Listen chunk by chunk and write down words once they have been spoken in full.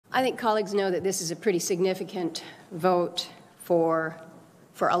I think colleagues know that this is a pretty significant vote for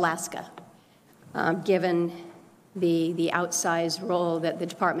Alaska, given the outsized role that the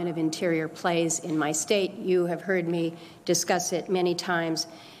Department of Interior plays in my state. You have heard me discuss it many times.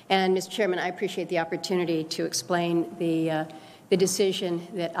 And, Mr. Chairman, I appreciate the opportunity to explain the decision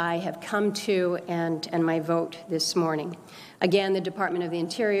that I have come to and my vote this morning. Again, the Department of the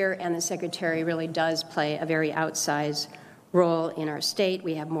Interior and the Secretary really does play a very outsized role in our state.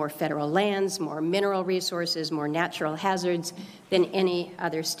 We have more federal lands, more mineral resources, more natural hazards than any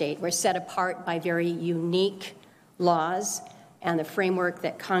other state. We're set apart by very unique laws and the framework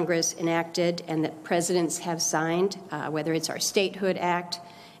that Congress enacted and that presidents have signed, whether it's our Statehood Act,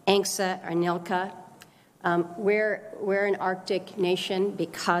 ANCSA, or NILCA. We're an Arctic nation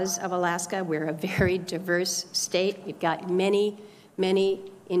because of Alaska. We're a very diverse state. We've got many, many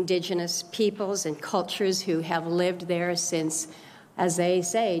indigenous peoples and cultures who have lived there since, as they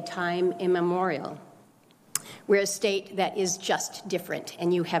say, time immemorial. We're a state that is just different,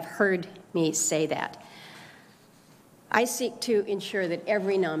 and you have heard me say that. I seek to ensure that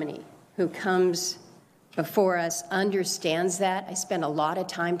every nominee who comes before us understands that. I spend a lot of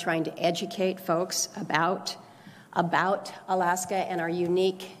time trying to educate folks about Alaska and our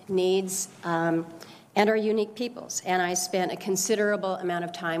unique needs and our unique peoples. And I spent a considerable amount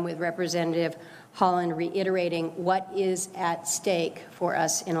of time with Representative Haaland reiterating what is at stake for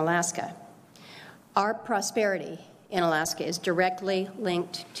us in Alaska. Our prosperity in Alaska is directly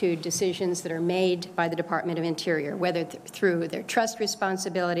linked to decisions that are made by the Department of Interior, whether through their trust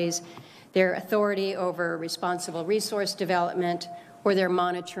responsibilities, their authority over responsible resource development, or their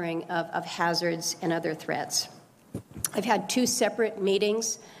monitoring of hazards and other threats. I've had 2 separate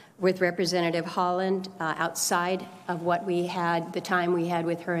meetings with Representative Haaland outside of what we had, the time we had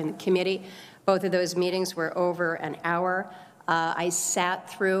with her in the committee. Both of those meetings were over an hour. I sat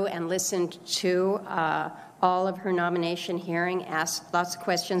through and listened to all of her nomination hearing, asked lots of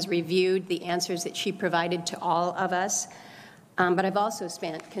questions, reviewed the answers that she provided to all of us. But I've also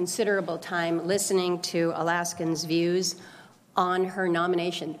spent considerable time listening to Alaskans' views on her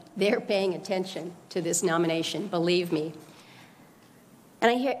nomination. They're paying attention to this nomination, believe me.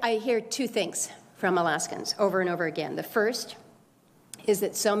 And I hear 2 things from Alaskans over and over again. The first is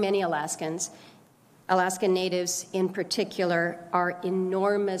that so many Alaskans, Alaskan Natives in particular, are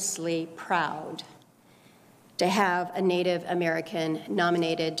enormously proud to have a Native American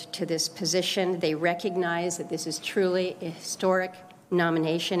nominated to this position. They recognize that this is truly a historic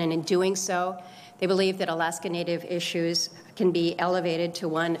nomination, and in doing so, they believe that Alaska Native issues can be elevated to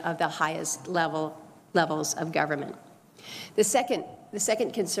one of the highest levels of government. The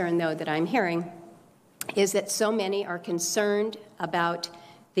second concern, though, that I'm hearing is that so many are concerned about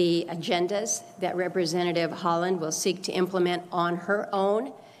the agendas that Representative Haaland will seek to implement on her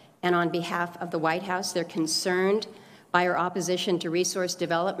own and on behalf of the White House. They're concerned by her opposition to resource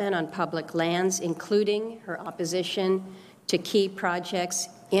development on public lands, including her opposition to key projects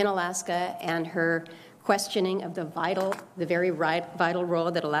in Alaska and her questioning of the very vital role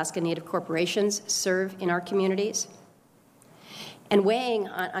that Alaska Native corporations serve in our communities. And weighing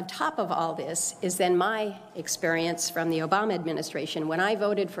on top of all this is then my experience from the Obama administration when I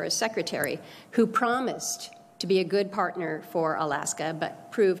voted for a secretary who promised to be a good partner for Alaska, but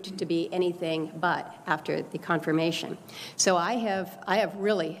proved to be anything but after the confirmation. So I have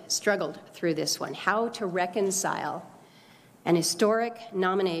really struggled through this one, how to reconcile an historic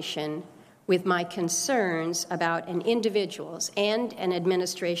nomination with my concerns about an individual's and an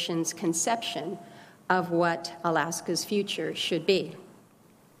administration's conception of what Alaska's future should be.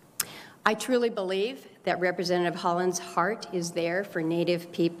 I truly believe that Representative Haaland's heart is there for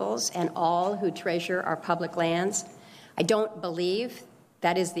Native peoples and all who treasure our public lands. I don't believe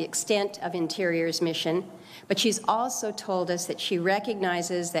that is the extent of Interior's mission, but she's also told us that she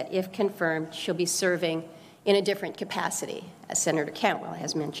recognizes that if confirmed, she'll be serving in a different capacity, as Senator Cantwell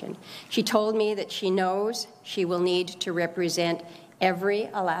has mentioned. She told me that she knows she will need to represent every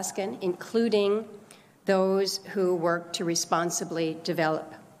Alaskan, including those who work to responsibly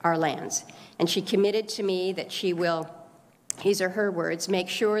develop our lands. And she committed to me that she will, these are her words, make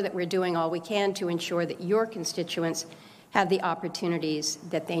sure that we're doing all we can to ensure that your constituents have the opportunities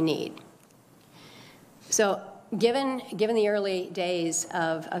that they need. So given the early days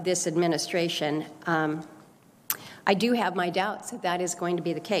of this administration, I do have my doubts that that is going to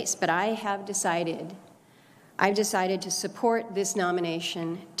be the case, but I've decided to support this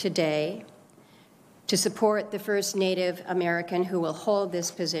nomination today, to support the first Native American who will hold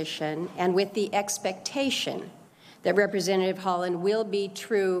this position, and with the expectation that Representative Haaland will be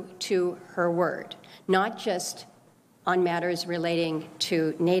true to her word, not just on matters relating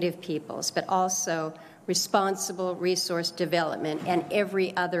to Native peoples, but also responsible resource development and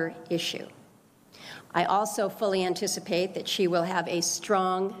every other issue. I also fully anticipate that she will have a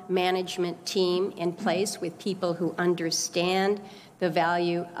strong management team in place with people who understand the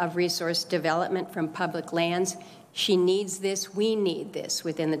value of resource development from public lands. She needs this. We need this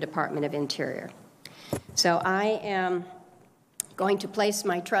within the Department of Interior. So I am going to place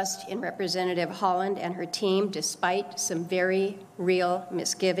my trust in Representative Haaland and her team despite some very real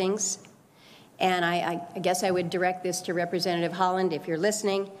misgivings. And I guess I would direct this to Representative Haaland, if you're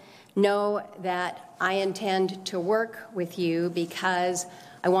listening. Know that I intend to work with you because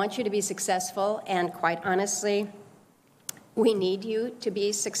I want you to be successful, and quite honestly, we need you to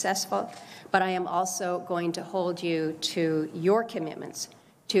be successful, but I am also going to hold you to your commitments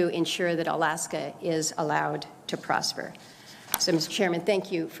to ensure that Alaska is allowed to prosper. So, Mr. Chairman,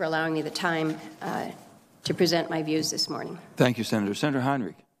 thank you for allowing me the time to present my views this morning. Thank you, Senator. Senator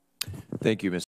Heinrich. Thank you, Ms.